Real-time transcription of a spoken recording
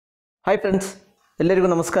Hi friends, Ellarigu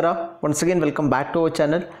Namaskara. Once again welcome back to our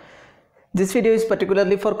channel. This video is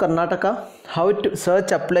particularly for Karnataka, how to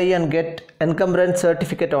search, apply and get encumbrance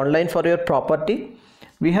certificate online for your property.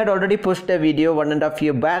 We had already pushed a video 1.5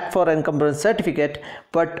 years back for encumbrance certificate,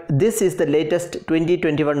 but this is the latest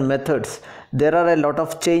 2021 methods. There are a lot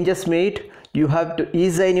of changes made. You have to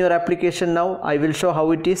e-sign your application now. I will show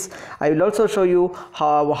how it is. I will also show you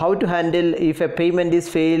how to handle if a payment is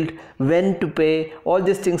failed, when to pay. All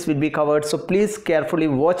these things will be covered, so please carefully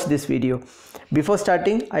watch this video. Before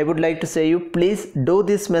starting, I would like to say you please do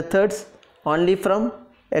these methods only from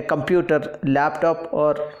a computer, laptop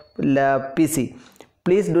or PC.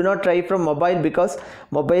 Please do not try from mobile because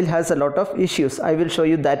mobile has a lot of issues. I will show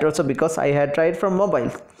you that also because I had tried from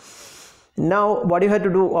mobile. Now what you have to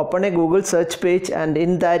do, open a Google search page and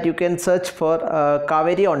in that you can search for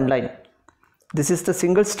Kaveri online. This is the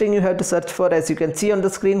single string you have to search for, as you can see on the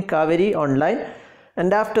screen, Kaveri online,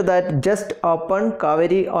 and after that just open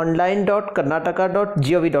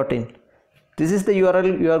kaverionline.karnataka.gov.in. This is the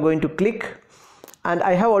URL you are going to click, and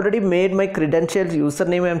I have already made my credentials,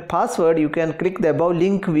 username and password. You can click the above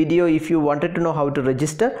link video if you wanted to know how to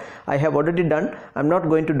register. I have already done. I'm not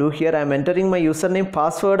going to do here. I'm entering my username,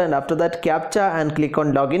 password and after that captcha and click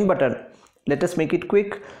on login button. Let us make it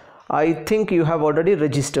quick. I think you have already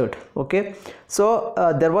registered. Okay, so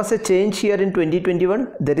there was a change here in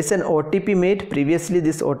 2021. There is an OTP made. Previously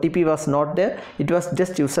this OTP was not there. It was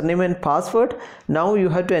just username and password. Now you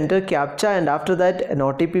have to enter captcha and after that an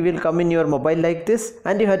OTP will come in your mobile like this,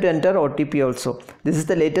 and you have to enter OTP also. This is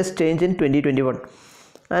the latest change in 2021.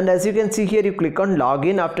 And as you can see here, you click on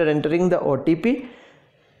login after entering the OTP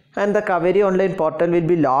and the Kaveri online portal will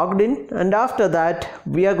be logged in, and after that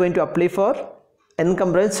we are going to apply for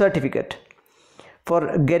encumbrance certificate.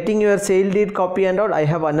 For getting your sale deed copy and all, I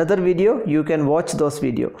have another video. You can watch those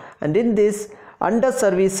video. And in this, under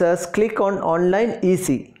services, click on online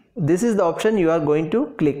EC. This is the option you are going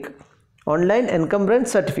to click, online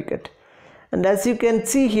encumbrance certificate. And as you can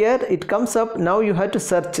see here, it comes up. Now you have to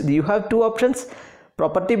search. You have two options: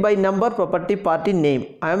 property by number, property party name.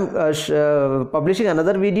 I am publishing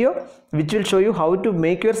another video which will show you how to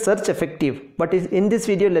make your search effective, but in this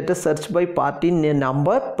video let us search by party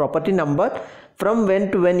number, property number, from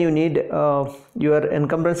when to when you need your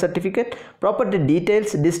encumbrance certificate, property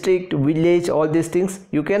details, district, village, all these things.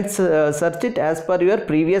 You can search it as per your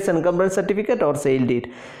previous encumbrance certificate or sale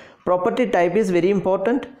deed. Property type is very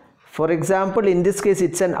important. For example, in this case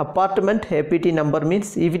it's an apartment. APT number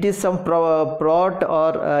means if it is some plot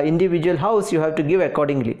or individual house, you have to give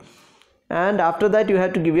accordingly. And after that you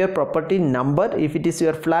have to give your property number. If it is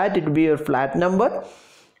your flat, it will be your flat number,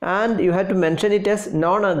 and you have to mention it as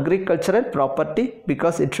non-agricultural property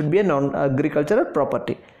because it should be a non-agricultural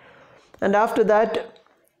property. And after that,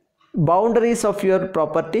 boundaries of your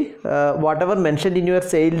property, whatever mentioned in your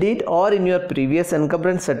sale deed or in your previous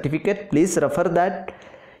encumbrance certificate, please refer that.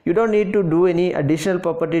 You don't need to do any additional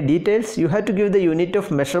property details. You have to give the unit of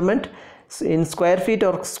measurement in square feet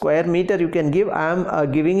or square meter. You can give. I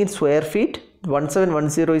am giving it square feet.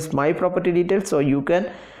 1710 is my property details, so you can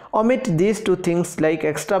omit these two things like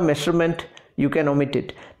extra measurement. You can omit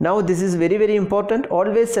it. Now this is very, very important.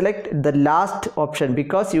 Always select the last option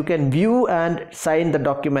because you can view and sign the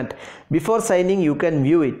document. Before signing you can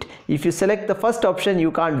view it. If you select the first option,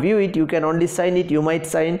 you can't view it. You can only sign it. You might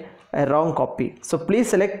sign a wrong copy, so please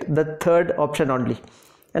select the third option only.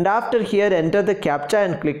 And after here, enter the captcha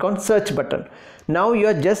and click on search button. Now you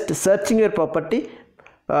are just searching your property.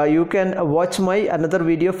 You can watch my another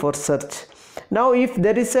video for search. Now if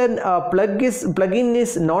there is an plugin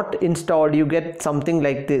is not installed, you get something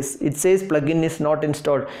like this. It says plugin is not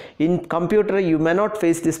installed. In computer you may not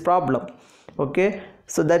face this problem. Okay,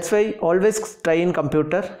 so that's why always try in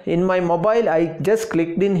computer. In my mobile I just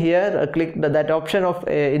clicked in here, clicked that option of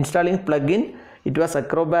installing plugin. It was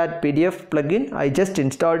Acrobat PDF plugin. I just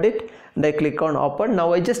installed it and I click on open.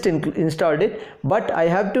 Now I just installed it, but I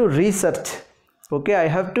have to research. Okay, I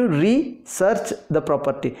have to research the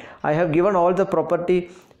property. I have given all the property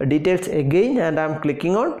details again and I am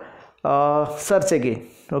clicking on search again.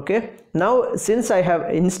 Okay, now since I have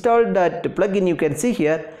installed that plugin, you can see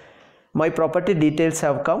here my property details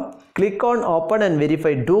have come. Click on open and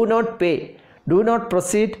verify. Do not pay. Do not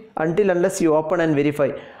proceed until unless you open and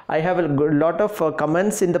verify. I have a lot of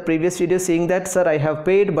comments in the previous video saying that, sir, I have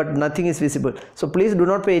paid but nothing is visible. So please do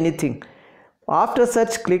not pay anything. After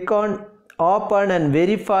such, click on open and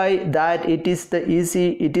verify that it is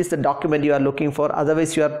the document you are looking for.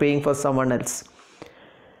 Otherwise you are paying for someone else.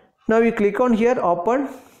 Now you click on here open.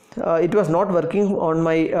 It was not working on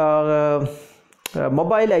my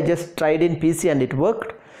mobile. I just tried in PC and it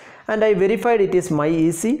worked. and I verified it is my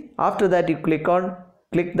EC. After that you click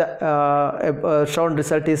the shown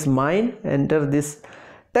result is mine, enter this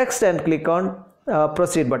text and click on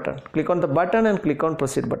proceed button. Click on the button and click on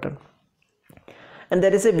proceed button, and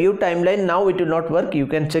there is a view timeline. Now it will not work, you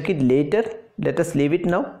can check it later. Let us leave it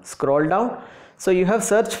now. Scroll down. So you have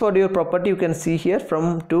searched for your property, you can see here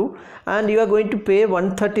from 2, and you are going to pay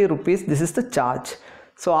 130 rupees. This is the charge.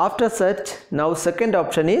 So after search, now second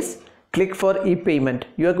option is click for e-payment.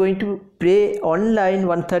 You are going to pay online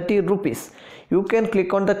 130 rupees. You can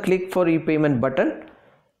click on the click for e-payment button.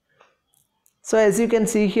 So as you can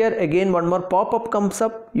see here, again one more pop-up comes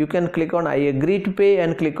up. You can click on I agree to pay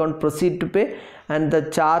and click on proceed to pay, and the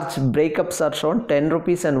charge breakups are shown: 10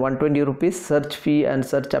 rupees and 120 rupees search fee and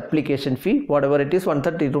search application fee, whatever it is,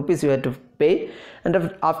 130 rupees you have to pay.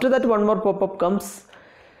 And after that one more pop-up comes,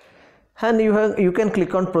 and you can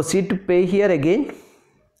click on proceed to pay here again,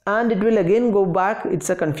 and it will again go back.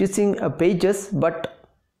 It's a confusing pages, but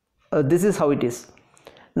this is how it is.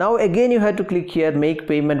 Now again you have to click here make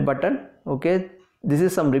payment button. Okay, this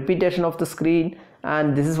is some repetition of the screen,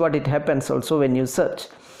 and this is what it happens also when you search.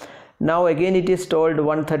 Now again it is told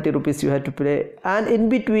 130 rupees you have to pay, and in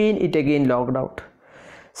between it again logged out.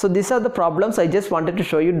 So these are the problems I just wanted to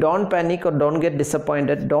show you. Don't panic or don't get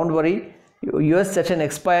disappointed. Don't worry, your session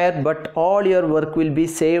expired, but all your work will be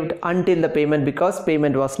saved until the payment, because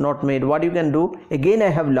payment was not made. What you can do, again I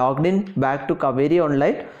have logged in back to Kaveri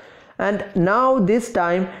online, and now this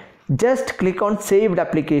time just click on saved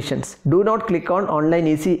applications. Do not click on online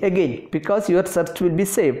EC again, because your search will be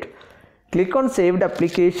saved. Click on saved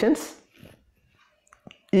applications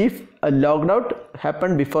if a logged out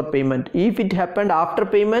happened before payment. If it happened after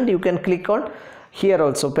payment, you can click on here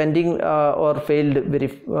also pending or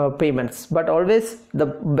failed payments, but always the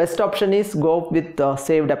best option is go with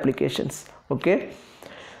saved applications. Okay,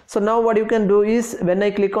 so now what you can do is, when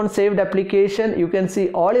I click on saved application, you can see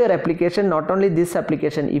all your application, not only this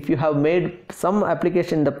application. If you have made some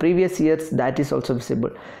application in the previous years, that is also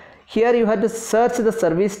visible. Here you have to search the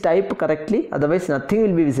service type correctly, otherwise nothing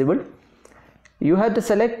will be visible. You have to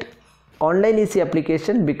select online EC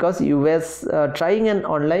application, because you were trying an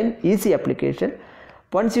online EC application.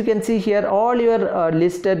 Once you can see here, all your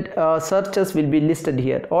listed searches will be listed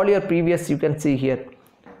here. All your previous you can see here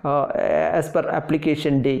as per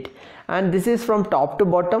application date, and this is from top to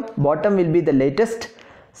bottom. Bottom will be the latest,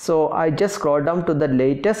 so I just scroll down to the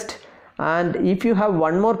latest, and if you have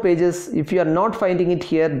one more pages, if you are not finding it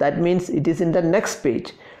here, that means it is in the next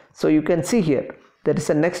page. So you can see here there is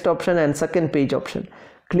a next option and second page option.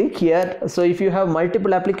 Click here. So if you have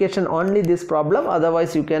multiple application, only this problem,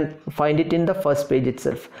 otherwise you can find it in the first page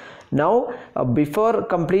itself. Now before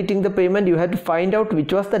completing the payment, you have to find out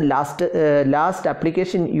which was the last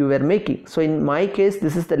application you were making. So in my case,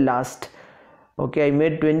 this is the last. Okay, I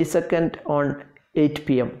made 22nd on 8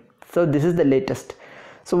 PM. So this is the latest.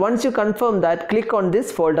 So once you confirm that, click on this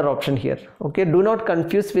folder option here. Okay, do not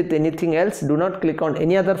confuse with anything else. Do not click on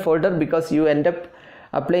any other folder, because you end up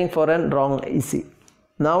applying for a wrong EC.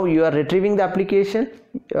 Now you are retrieving the application,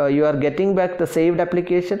 you are getting back the saved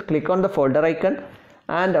application. Click on the folder icon,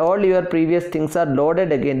 and all your previous things are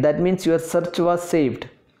loaded again. That means your search was saved.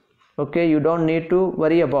 Okay, you don't need to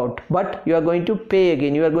worry about, but you are going to pay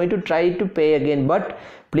again. You are going to try to pay again, but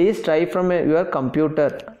please try from your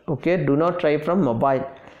computer. Okay, do not try from mobile.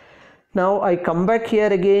 Now I come back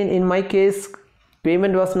here again. In my case,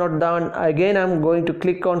 payment was not done. Again I'm going to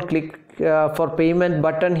click for payment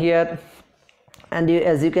button here, and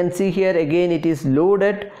as you can see here, again it is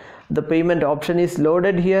loaded. The payment option is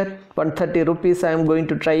loaded here. 130 rupees. I am going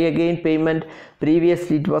to try again payment.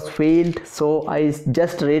 Previously it was failed, so I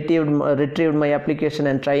just retrieved my application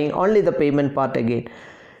and trying only the payment part again.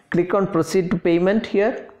 Click on proceed to payment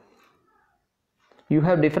here. You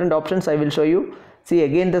have different options, I will show you. See,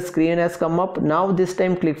 again the screen has come up. Now this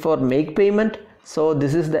time click for make payment. So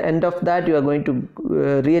this is the end of that. You are going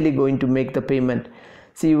to really going to make the payment.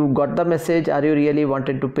 See, you got the message, are you really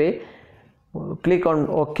wanted to pay? Click on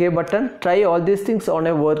OK button. Try all these things on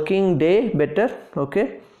a working day better.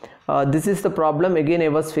 Okay, this is the problem again I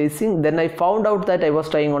was facing. Then I found out that I was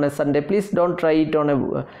trying on a Sunday. Please don't try it on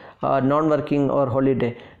a non-working or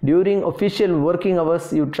holiday. During official working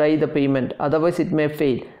hours you try the payment, otherwise it may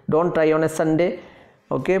fail. Don't try on a Sunday.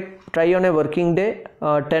 Okay, try on a working day,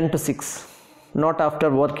 10 to 6, not after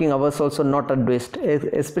working hours, also not advised,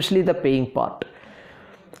 especially the paying part.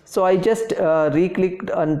 So I just re-clicked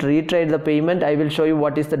and retried the payment. I will show you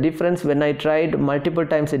what is the difference. When I tried multiple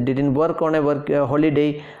times, it didn't work on a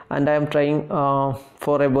holiday, and I am trying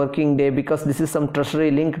for a working day, because this is some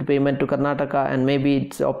treasury linked payment to Karnataka, and maybe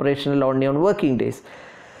it's operational only on working days.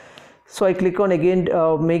 So I click on again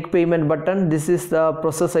make payment button. This is the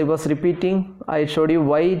process I was repeating. I showed you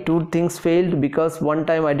why two things failed, because one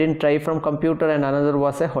time I didn't try from computer and another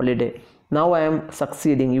was a holiday. Now I am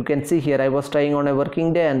succeeding. You can see here I was trying on a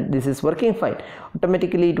working day and this is working fine.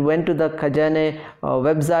 Automatically it went to the Khajane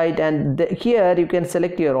website, and here you can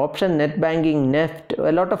select your option, net banking, NEFT.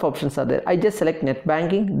 A lot of options are there. I just select net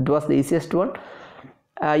banking. It was the easiest one.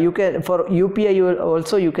 You can, for UPI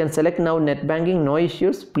you can select now net banking, no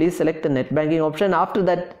issues. Please select the net banking option. After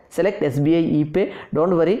that select SBI ePay.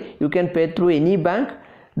 Don't worry, you can pay through any bank.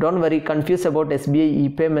 Don't worry, confused about SBI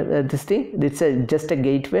ePay this thing. It's just a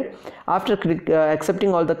gateway. After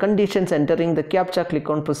accepting all the conditions, entering the CAPTCHA, click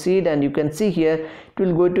on proceed, and you can see here it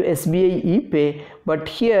will go to SBI ePay, but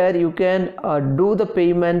here you can do the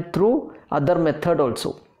payment through other method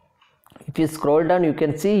also. If you scroll down, you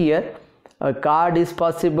can see here a card is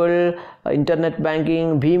possible, internet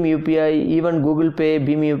banking, Bhim UPI, even Google Pay,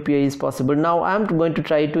 Bhim UPI is possible. Now I am going to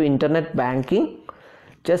try to internet banking.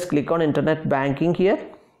 Just click on internet banking here,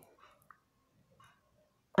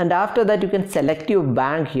 and after that you can select your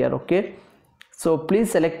bank here. Okay, so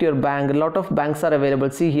please select your bank. A lot of banks are available,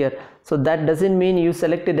 see here. So that doesn't mean you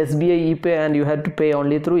selected SBI ePay and you have to pay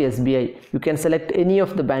only through SBI. You can select any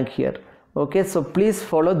of the bank here. Okay, so please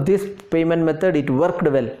follow this payment method. It worked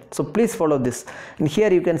well, so please follow this. And here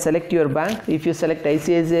you can select your bank. If you select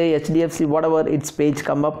ICICI, HDFC, whatever, its page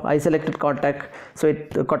come up. I selected Kotak, so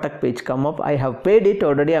the Kotak page come up. I have paid it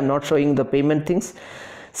already. I'm not showing the payment things.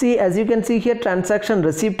 See, as you can see here, transaction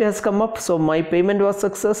receipt has come up. So my payment was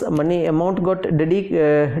success, money amount got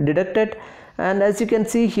deducted. And as you can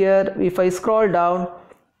see here, if I scroll down,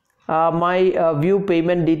 my view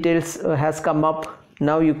payment details has come up.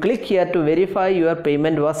 Now you click here to verify your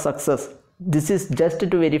payment was success. This is just to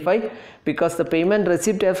verify, because the payment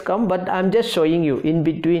receipt has come, but I'm just showing you in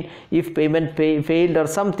between. If payment failed or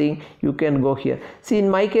something, you can go here. See, in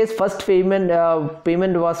my case, first payment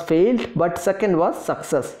was failed, but second was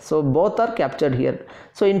success. So both are captured here.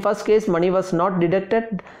 So in first case, money was not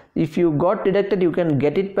deducted. If you got deducted, you can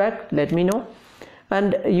get it back. Let me know.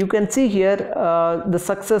 And you can see here the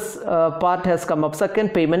success part has come up.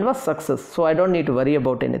 Second payment was success, so I don't need to worry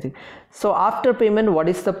about anything. So after payment, what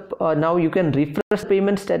is the now you can refresh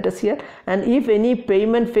payment status here, and if any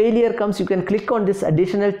payment failure comes, you can click on this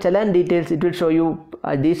additional challan details. It will show you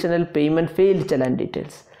additional payment failed challan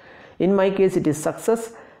details. In my case, it is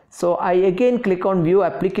success. So I again click on view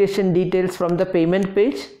application details from the payment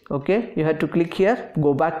page. Okay, you have to click here,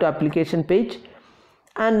 go back to application page.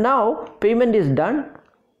 And now payment is done,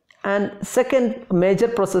 and second major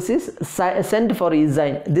process is send for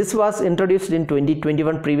e-sign. This was introduced in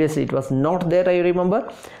 2021. Previously it was not there, I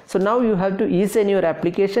remember. So now you have to e-sign your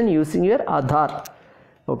application using your Aadhaar.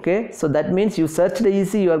 Okay, so that means you search the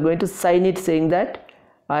EC, you are going to sign it saying that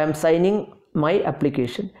I am signing my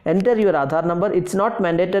application. Enter your Aadhaar number. It's not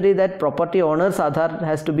mandatory that property owner's Aadhaar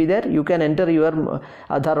has to be there. You can enter your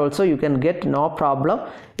Aadhaar also, you can get, no problem.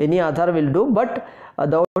 Any Aadhaar will do, but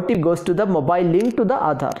the OTP goes to the mobile link to the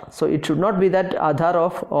Aadhaar. So it should not be that Aadhaar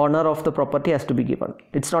of owner of the property has to be given.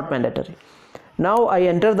 It's not mandatory. Now I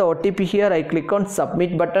enter the OTP here. I click on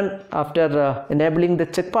submit button after enabling the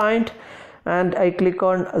checkpoint, and I click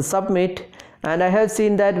on submit. And I have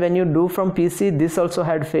seen that when you do from PC, this also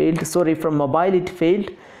had failed. Sorry, from mobile it failed.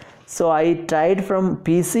 So I tried from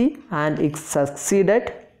PC and it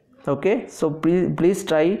succeeded. Okay, so please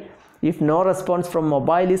try. If no response from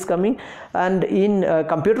mobile is coming, and in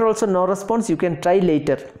computer also no response, you can try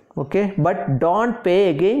later. Okay, but don't pay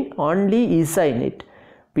again, only e-sign it.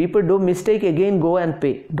 People do mistake, again go and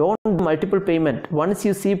pay. Don't do multiple payment. Once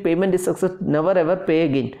you see payment is success, never ever pay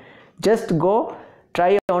again. Just go,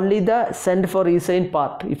 try only the send for e-sign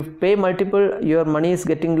part. If you pay multiple, your money is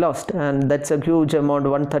getting lost, and that's a huge amount.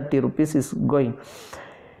 130 rupees is going.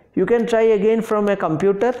 You can try again from a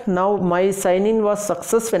computer. Now my sign in was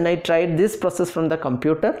success when I tried this process from the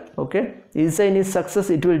computer. Okay, e-sign is success.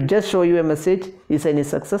 It will just show you a message, e-sign is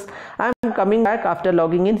success. I am coming back after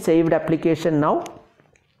logging in, saved application now.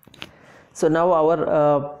 So now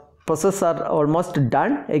our process are almost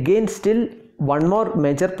done. Again, still one more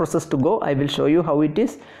major process to go. I will show you how it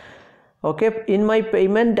is. Okay, in my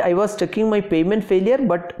payment, I was checking my payment failure,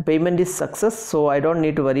 but payment is success, so I don't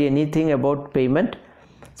need to worry anything about payment.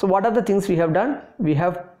 So what are the things we have done? We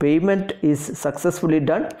have payment is successfully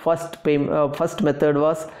done. First method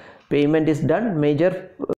was payment is done, major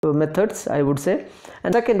methods I would say,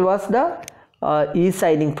 and second was the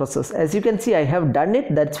e-signing process. As you can see, I have done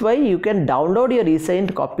it. That's why you can download your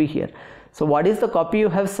e-signed copy here. So what is the copy you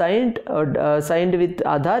have signed with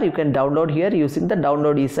Aadhaar? You can download here using the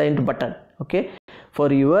download e-signed button. Okay,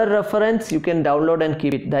 For your reference, you can download and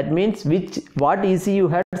keep it. That means what EC you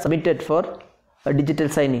had submitted for a digital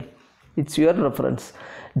signing. It's your reference.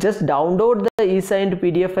 Just download the e-signed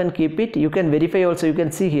PDF and keep it. You can verify also. You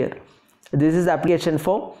can see here. This is the application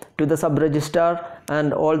form to the sub-registrar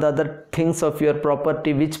and all the other things of your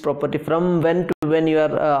property, which property, from when to when you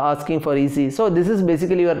are asking for EC. So this is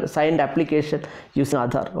basically your signed application using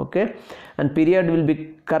Aadhaar, okay? And period will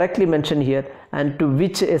be correctly mentioned here, and to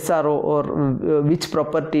which SRO or which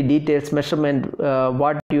property details, measurement,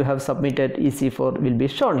 what you have submitted EC for will be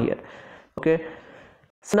shown here, okay?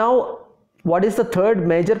 So now what is the third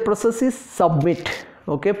major process is submit.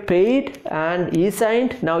 Okay, paid and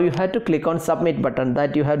e-signed. Now you have to click on submit button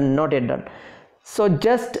that you have not yet done. So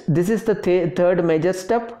just this is the third major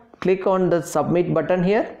step. Click on the submit button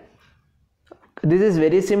here. This is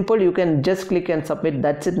very simple. You can just click and submit.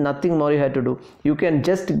 That's it. Nothing more you have to do. You can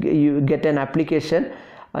just get an application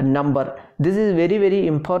number. This is very, very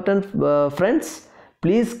important, friends.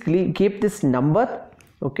 Please keep this number.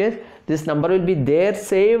 Okay, this number will be there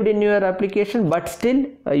saved in your application, but still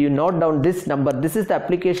you note down this number. This is the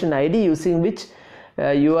application ID using which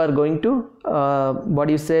you are going to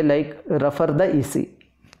refer the EC.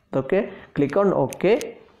 Okay, click on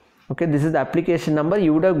OK. Okay, this is the application number.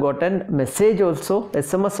 You would have gotten message also,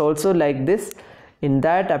 SMS also like this. In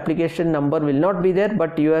that, application number will not be there,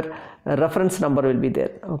 but your reference number will be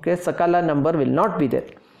there. Okay, Sakala number will not be there.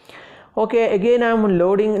 Okay, again I am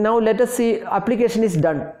loading. Now let us see, application is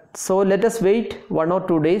done. So let us wait 1 or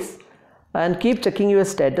 2 days and keep checking your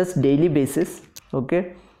status daily basis.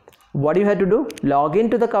 Okay, what you have to do, log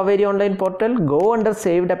into the Kaveri online portal, go under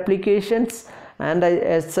saved applications, and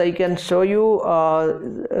as I can show you,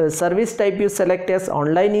 service type you select as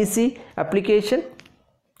online EC application,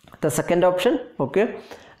 the second option. Okay,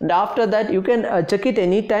 and after that you can check it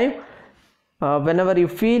anytime, whenever you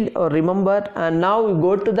feel or remember. And now you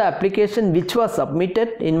go to the application which was submitted.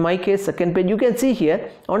 In my case, second page. You can see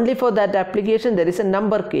here only for that application there is a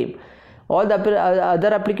number came. All the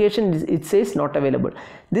other application it says not available.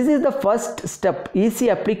 This is the first step, EC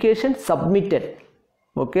application submitted.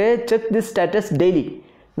 Okay, check this status daily.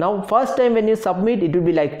 Now first time when you submit, it will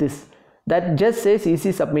be like this, that just says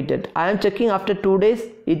EC submitted. I am checking after 2 days,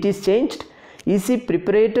 it is changed, EC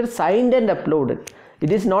preparator signed and uploaded.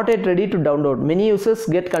 It is not yet ready to download. Many users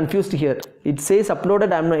get confused here. It says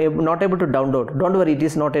uploaded, I am not able to download. Don't worry, it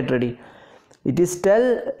is not yet ready. It is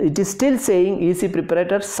still saying EC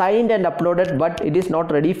preparator signed and uploaded, but it is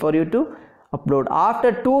not ready for you to upload.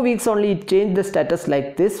 After 2 weeks only it changed the status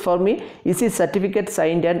like this for me, EC certificate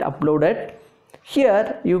signed and uploaded.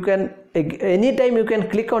 Here you can, anytime you can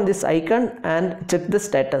click on this icon and check the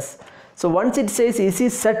status. So once it says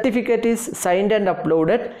EC certificate is signed and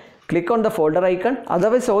uploaded, click on the folder icon.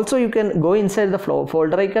 Otherwise also you can go inside the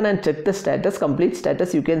folder icon and check the status, complete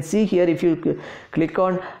status. You can see here, if you click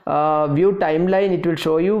on view timeline, it will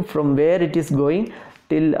show you from where it is going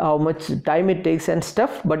till how much time it takes and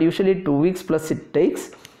stuff, but usually 2 weeks plus it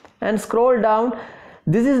takes. And scroll down.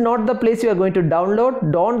 This is not the place you are going to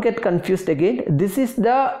download. Don't get confused again. This is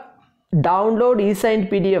the download e-signed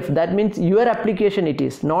PDF. That means your application it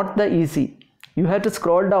is, not the EC. You have to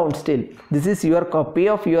scroll down still. This is your copy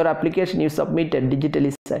of your application you submitted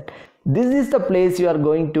digitally signed. This is the place you are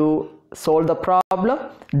going to solve the problem.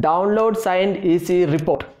 Download signed EC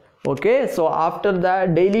report. Okay, so after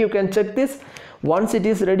that daily you can check this. Once it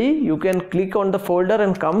is ready, you can click on the folder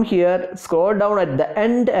and come here, scroll down at the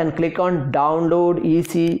end and click on download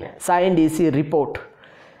EC signed EC report.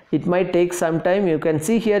 It might take some time. You can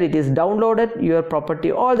see here it is downloaded, your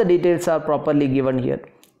property, all the details are properly given here.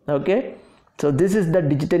 Okay, so this is the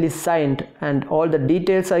digitally signed and all the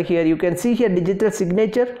details are here. You can see here digital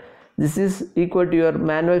signature. This is equal to your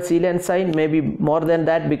manual seal and sign, maybe more than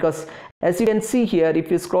that, because as you can see here, if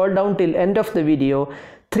you scroll down till end of the video,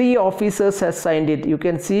 3 officers has signed it. You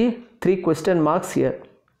can see 3 question marks here.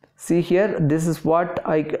 See here, this is what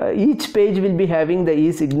each page will be having the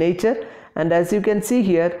e-signature, and as you can see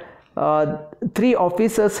here, 3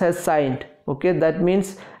 officers has signed. Okay, that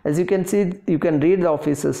means as you can see, you can read the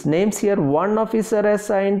officers names here. 1 officer has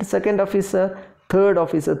signed, 2nd officer, 3rd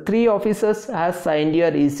officer, 3 officers has signed your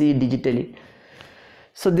EC digitally.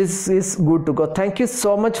 So this is good to go. Thank you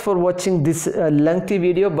so much for watching this lengthy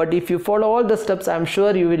video, but if you follow all the steps, I am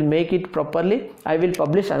sure you will make it properly. I will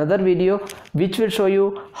publish another video which will show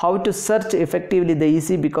you how to search effectively the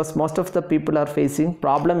EC, because most of the people are facing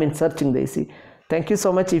problem in searching the EC. Thank you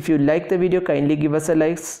so much. If you like the video, kindly give us a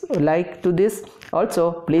like to this.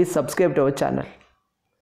 Also, please subscribe to our channel.